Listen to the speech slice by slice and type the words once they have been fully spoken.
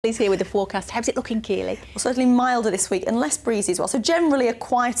Keely's here with the forecast. How's it looking, Keeley? Well, certainly milder this week and less breezy as well. So generally a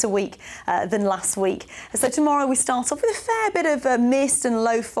quieter week than last week. So tomorrow we start off with a fair bit of mist and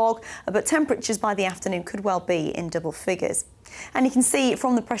low fog, but temperatures by the afternoon could well be in double figures. And you can see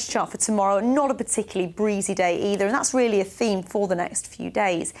from the pressure chart for tomorrow, not a particularly breezy day either, and that's really a theme for the next few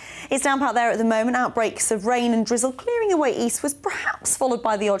days. It's damp out there at the moment, outbreaks of rain and drizzle clearing away eastwards, perhaps followed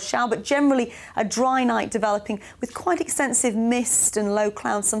by the odd shower, but generally a dry night developing with quite extensive mist and low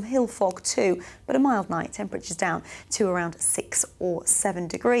clouds, some hill fog too, but a mild night, temperatures down to around 6 or 7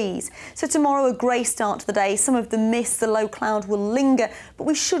 degrees. So tomorrow a grey start to the day, some of the mist, the low cloud will linger, but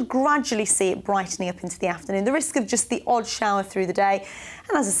we should gradually see it brightening up into the afternoon. The risk of just the odd shower through the day,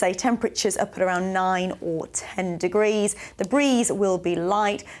 and as I say, temperatures up at around 9 or 10 degrees. The breeze will be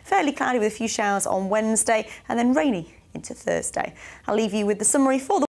light, fairly cloudy with a few showers on Wednesday, and then rainy into Thursday. I'll leave you with the summary for the